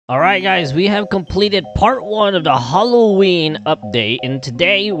Alright guys, we have completed part 1 of the Halloween update, and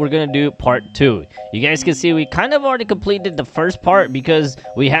today we're gonna do part 2. You guys can see we kind of already completed the first part because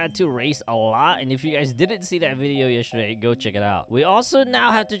we had to race a lot, and if you guys didn't see that video yesterday, go check it out. We also now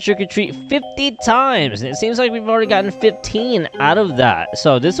have to trick-or-treat 50 times, and it seems like we've already gotten 15 out of that.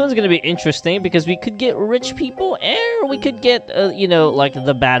 So this one's gonna be interesting because we could get rich people, or we could get, you know, like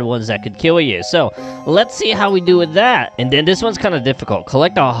the bad ones that could kill you. So let's see how we do with that. And then this one's kind of difficult.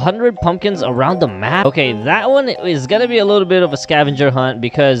 Collect 100 pumpkins around the map. Okay, that one is gonna be a little bit of a scavenger hunt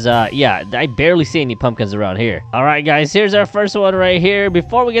because yeah, I barely see any pumpkins around here. All right guys, here's our first one right here.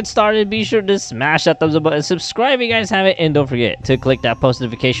 Before we get started, be sure to smash that thumbs up button, subscribe if you guys haven't, and don't forget to click that post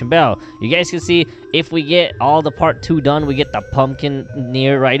notification bell. You guys can see if we get all the part 2 done, we get the pumpkin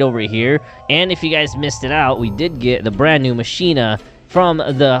near right over here. And if you guys missed it out, we did get the brand new machina from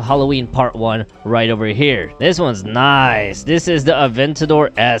the Halloween part 1 right over here. This one's nice. This is the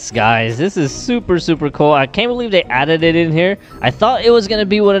Aventador S, guys. This is super cool. I can't believe they added it in here. I thought it was gonna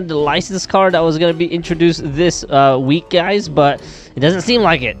be one of the license card that was gonna be introduced this week, guys, but it doesn't seem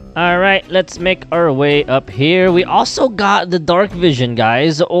like it. All right, let's make our way up here. We also got the Dark Vision,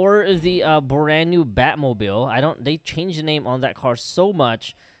 guys, or the brand new Batmobile. They changed the name on that car so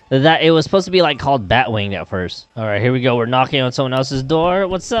much that it was supposed to be like called Batwing at first. All right, here we go. We're knocking on someone else's door.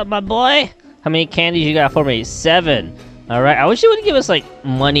 What's up, my boy? How many candies you got for me? 7. All right, I wish you would give us like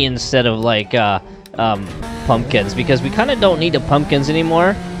money instead of like pumpkins, because we kind of don't need the pumpkins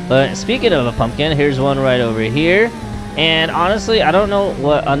anymore. But speaking of a pumpkin, here's one right over here. And honestly, I don't know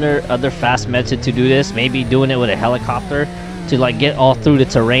what other fast method to do this. Maybe doing it with a helicopter to like get all through the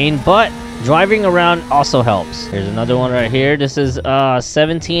terrain, but driving around also helps. Here's another one right here. This is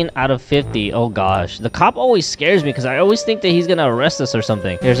 17 out of 50. Oh gosh, the cop always scares me because I always think that he's gonna arrest us or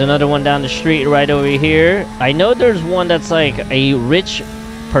something. Here's another one down the street right over here. I know there's one that's like a rich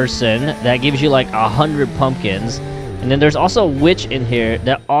person that gives you like 100 pumpkins. And then there's also a witch in here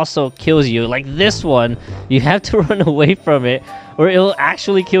that also kills you. Like this one, you have to run away from it or it will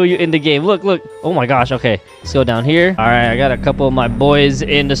actually kill you in the game. Look. Oh my gosh. Okay, let's go down here. All right, I got a couple of my boys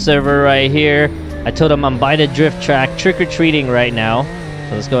in the server right here. I told them I'm by the drift track, trick-or-treating right now.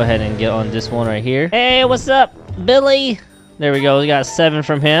 So let's go ahead and get on this one right here. Hey, what's up, Billy? There we go. We got 7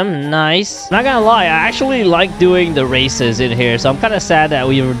 from him. Nice. Not gonna lie, I actually like doing the races in here, so I'm kind of sad that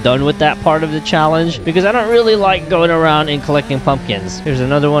we were done with that part of the challenge because I don't really like going around and collecting pumpkins. Here's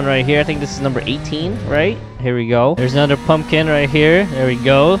another one right here. I think this is number 18, right? Here we go. There's another pumpkin right here. There we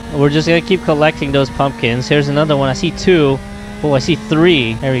go. We're just gonna keep collecting those pumpkins. Here's another one. I see 2. Oh, I see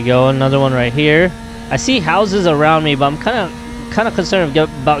 3. There we go. Another one right here. I see houses around me, but I'm kind of concerned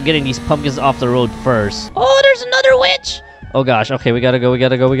about getting these pumpkins off the road first. Oh, there's another witch. Oh gosh, okay, we gotta go.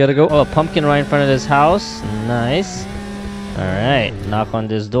 Oh, a pumpkin right in front of this house. Nice. Alright, knock on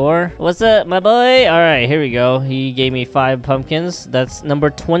this door. What's up, my boy? Alright, here we go. He gave me 5 pumpkins. That's number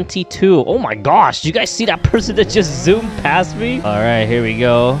 22. Oh my gosh, did you guys see that person that just zoomed past me? Alright, here we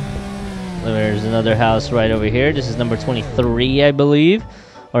go. There's another house right over here. This is number 23, I believe.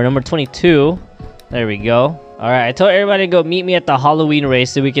 Or number 22. There we go. Alright, I told everybody to go meet me at the Halloween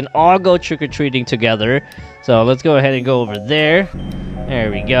race so we can all go trick-or-treating together. So let's go ahead and go over there. There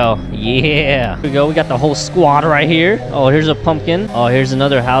we go. Yeah. Here we go. We got the whole squad right here. Oh, here's a pumpkin. Oh, here's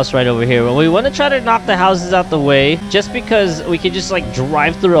another house right over here. Well, we want to try to knock the houses out the way just because we can just like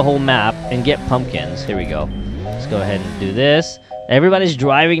drive through a whole map and get pumpkins. Here we go. Let's go ahead and do this. Everybody's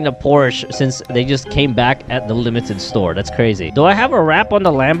driving the Porsche since they just came back at the limited store. That's crazy. Do I have a wrap on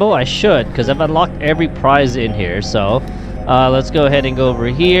the Lambo? I should, because I've unlocked every prize in here. So let's go ahead and go over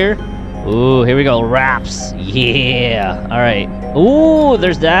here. Ooh, here we go. Wraps. Yeah. All right. Ooh,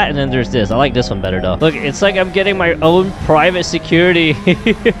 there's that, and then there's this. I like this one better, though. Look, it's like I'm getting my own private security through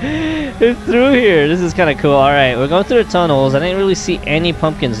here. This is kind of cool. All right, we're going through the tunnels. I didn't really see any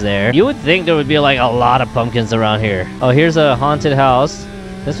pumpkins there. You would think there would be, like, a lot of pumpkins around here. Oh, here's a haunted house.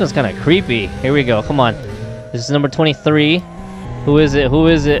 This one's kind of creepy. Here we go. Come on. This is number 23. Who is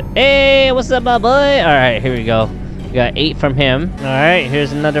it? Hey, what's up, my boy? All right, here we go. We got 8 from him. All right,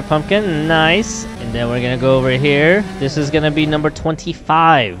 here's another pumpkin. Nice. And then we're gonna go over here. This is gonna be number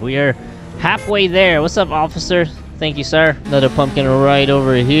 25. We are halfway there. What's up, officer? Thank you, sir. Another pumpkin right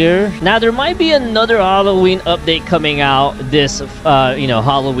over here. Now, there might be another Halloween update coming out this, you know,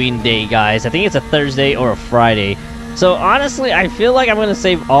 Halloween day, guys. I think it's a Thursday or a Friday. So, honestly, I feel like I'm gonna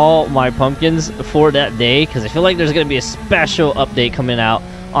save all my pumpkins for that day because I feel like there's gonna be a special update coming out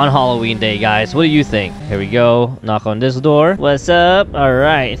on Halloween day, guys. What do you think? Here we go. Knock on this door. What's up? All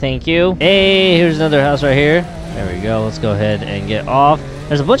right, thank you. Hey, here's another house right here. There we go. Let's go ahead and get off.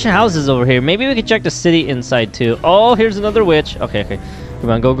 There's a bunch of houses over here. Maybe we could check the city inside too. Oh, here's another witch. Okay. Come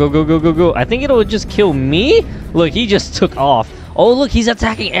on, go, go, go, go, go, go. I think it'll just kill me. Look, he just took off. Oh, look, he's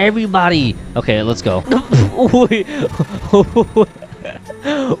attacking everybody. Okay, let's go. Wait.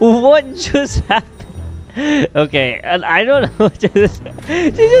 What just happened? Okay, and I don't know. She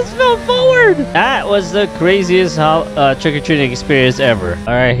just fell forward. That was the craziest trick-or-treating experience ever.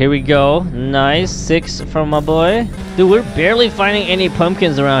 All right, here we go. Nice. 6 from my boy. Dude, we're barely finding any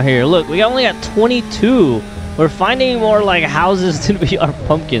pumpkins around here. Look, we only got 22. We're finding more like houses than we are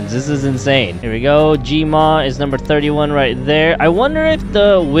pumpkins. This is insane. Here we go. Gma is number 31 right there. I wonder if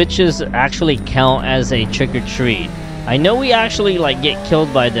the witches actually count as a trick-or-treat. I know we actually like get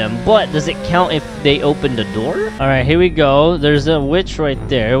killed by them, but does it count if they open the door? All right, here we go. There's a witch right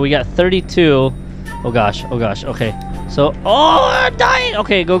there. We got 32. Oh gosh, okay. So, oh, I'm dying.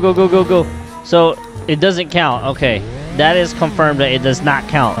 Okay, go, go, go, go, go. So it doesn't count. Okay, that is confirmed that it does not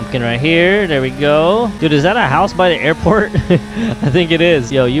count. Pumpkin right here. There we go. Dude, is that a house by the airport? I think it is.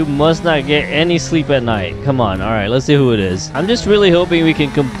 Yo, you must not get any sleep at night. Come on. All right, let's see who it is. I'm just really hoping we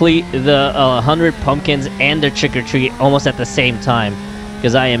can complete the 100 pumpkins and the trick-or-treat almost at the same time,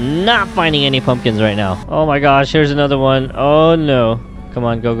 because I am not finding any pumpkins right now. Oh my gosh, here's another one. Oh no. Come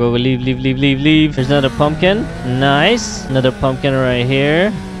on, go, go, leave, leave, leave, leave, leave. There's another pumpkin. Nice. Another pumpkin right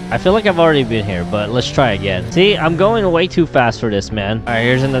here. I feel like I've already been here, but let's try again. See, I'm going way too fast for this, man. All right,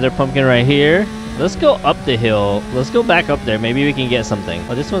 here's another pumpkin right here. Let's go up the hill. Let's go back up there. Maybe we can get something.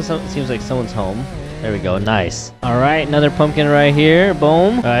 Oh, this one seems like someone's home. There we go. Nice. All right, another pumpkin right here.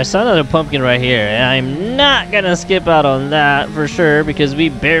 Boom. All right, I saw another pumpkin right here, and I'm not gonna skip out on that for sure because we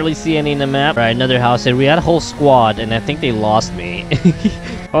barely see any in the map. All right, another house here. We had a whole squad, and I think they lost me.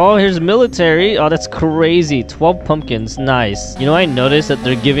 Oh, here's military. Oh, that's crazy. 12 pumpkins. Nice. You know, I noticed that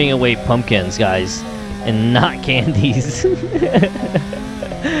they're giving away pumpkins, guys, and not candies.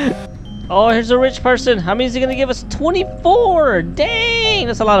 Oh, here's a rich person. How many is he gonna give us? 24. Dang,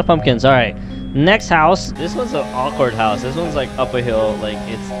 that's a lot of pumpkins. All right, next house. This one's an awkward house. This one's like up a hill. Like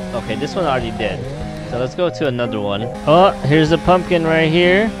it's okay. This one already did. So let's go to another one. Oh, here's a pumpkin right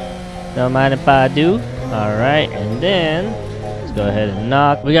here. Don't mind if I do. All right, and then go ahead and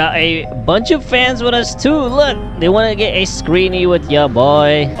knock. We got a bunch of fans with us too. Look, they want to get a screeny with ya,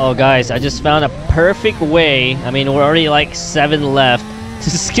 boy. Oh guys, I just found a perfect way. I mean, we're already like 7 left to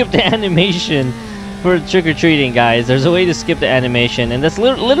skip the animation for trick-or-treating, guys. There's a way to skip the animation, and that's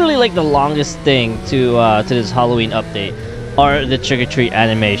literally like the longest thing to this Halloween update are the trick-or-treat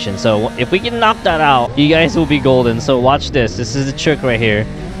animation. So if we can knock that out, you guys will be golden. So watch this. This is the trick right here.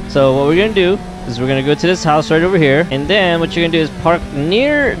 So what we're gonna do is we're gonna go to this house right over here, and then what you're gonna do is park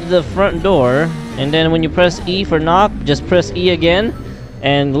near the front door, and then when you press E for knock, just press E again,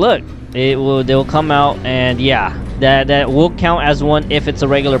 and look, they will come out, and yeah, that will count as one if it's a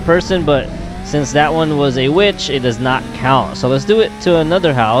regular person, but since that one was a witch, it does not count. So let's do it to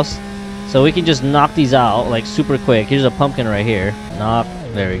another house so we can just knock these out like super quick. Here's a pumpkin right here. Knock.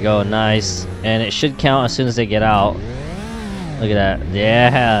 There we go. Nice. And it should count as soon as they get out. Look at that.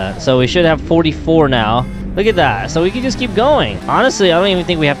 Yeah. So we should have 44 now. Look at that. So we can just keep going. Honestly, I don't even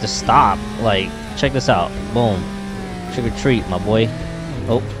think we have to stop. Like, check this out. Boom. Trick or treat, my boy.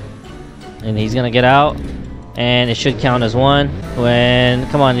 Oh. And he's gonna get out. And it should count as one. When,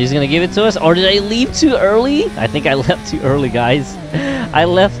 come on, he's gonna give it to us. Or did I leave too early? I think I left too early, guys. I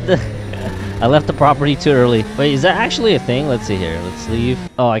left the property too early. Wait, is that actually a thing? Let's see here. Let's leave.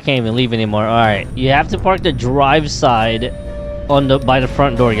 Oh, I can't even leave anymore. All right. You have to park the drive side by the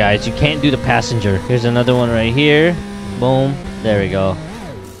front door, guys. You can't do the passenger. Here's another one right here. Boom. There we go.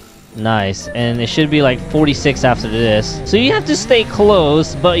 Nice. And it should be like 46 after this. So you have to stay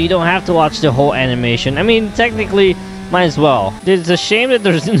close, but you don't have to watch the whole animation. I mean, technically, might as well. Dude, it's a shame that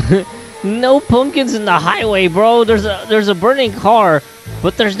there's no pumpkins in the highway, bro. There's a burning car,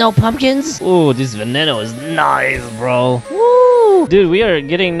 but there's no pumpkins. Ooh, this veneno is nice, bro. Woo! Dude, we are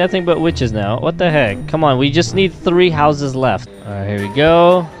getting nothing but witches now. What the heck? Come on, we just need 3 houses left. All right, here we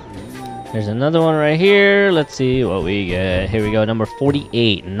go. There's another one right here. Let's see what we get. Here we go, number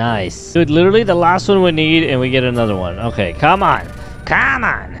 48. Nice. Dude, literally the last one we need, and we get another one. Okay, come on. Come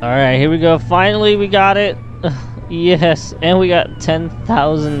on. All right, here we go. Finally, we got it. Yes, and we got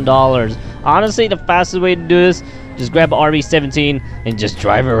 $10,000. Honestly, the fastest way to do this, just grab an RB17 and just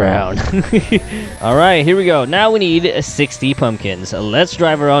drive around. All right, here we go. Now we need 60 pumpkins. Let's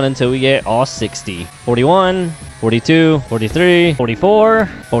drive around until we get all 60. 41, 42, 43, 44,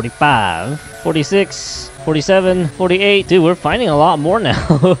 45, 46, 47, 48. Dude, we're finding a lot more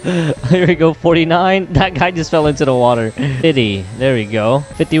now. Here we go, 49. That guy just fell into the water. 50. There we go.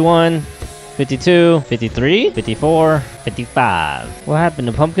 51. 52, 53, 54, 55. What happened?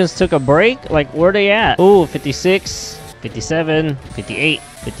 The pumpkins took a break? Like, where are they at? Ooh, 56, 57, 58,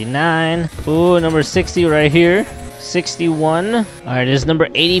 59. Ooh, number 60 right here. 61. Alright, this is number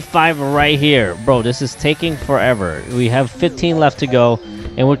 85 right here. Bro, this is taking forever. We have 15 left to go,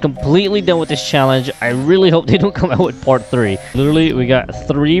 and we're completely done with this challenge. I really hope they don't come out with part 3. Literally, we got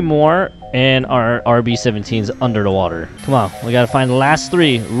 3 more, and our RB-17's under the water. Come on, we gotta find the last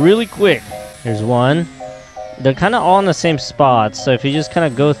 3 really quick. Here's 1. They're kind of all in the same spot, so if you just kind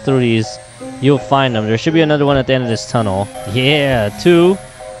of go through these, you'll find them. There should be another one at the end of this tunnel. Yeah, 2.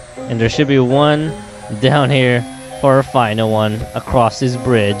 And there should be 1 down here for a final one across this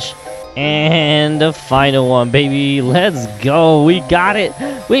bridge. And the final one, baby. Let's go. We got it.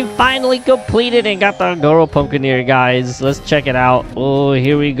 We finally completed and got the Goro Pumpkineer, guys. Let's check it out. Oh,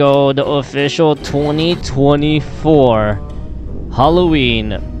 here we go. The official 2024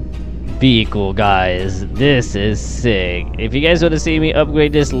 Halloween vehicle, guys. This is sick. If you guys want to see me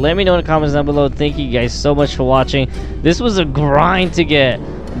upgrade this, let me know in the comments down below. Thank you guys so much for watching. This was a grind to get,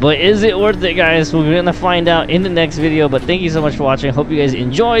 but is it worth it, guys? We're gonna find out in the next video. But thank you so much for watching. Hope you guys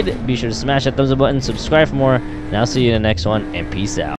enjoyed. Be sure to smash that thumbs up button, subscribe for more, and I'll see you in the next one, and peace out.